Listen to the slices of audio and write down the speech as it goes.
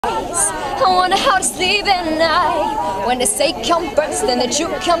know how to sleep at night. When they say come first, then the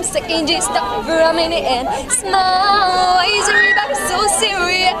truth comes second. Just stop for a minute and smile. Why is everybody so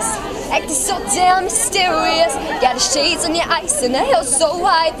serious? Acting so damn mysterious. Got the shades on your eyes and the hill so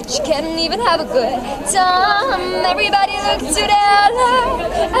wide that you can't even have a good time. Everybody look to the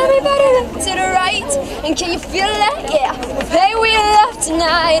left, everybody look to the right. And can you feel that? Yeah, we pay with love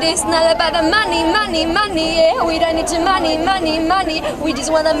tonight. It's not about the money, money, money. Yeah, we don't need your money, money, money. We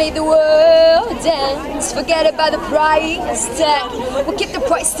just wanna make the world dance. Forget about the price tag. We'll keep the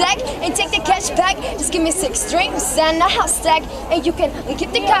price tag and take the cash back. Just give me 6 strings and a house tag, and you can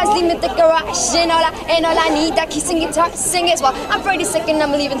keep the cars, leave me the garage. And all I need, that keys and guitar to sing as well. I'm pretty sick and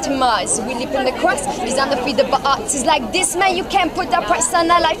I'm leaving to Mars. We live in the cross, these undefeatable artists like this, man. You can't put that price on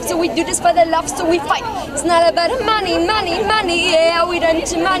our life, so we do this for the love, so we fight. It's not about the money, money, money. Yeah, we don't need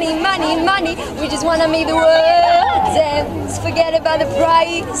your money, money, money. We just wanna make the world dance. Forget about the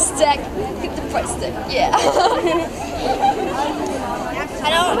price tag. Keep the price tag, yeah.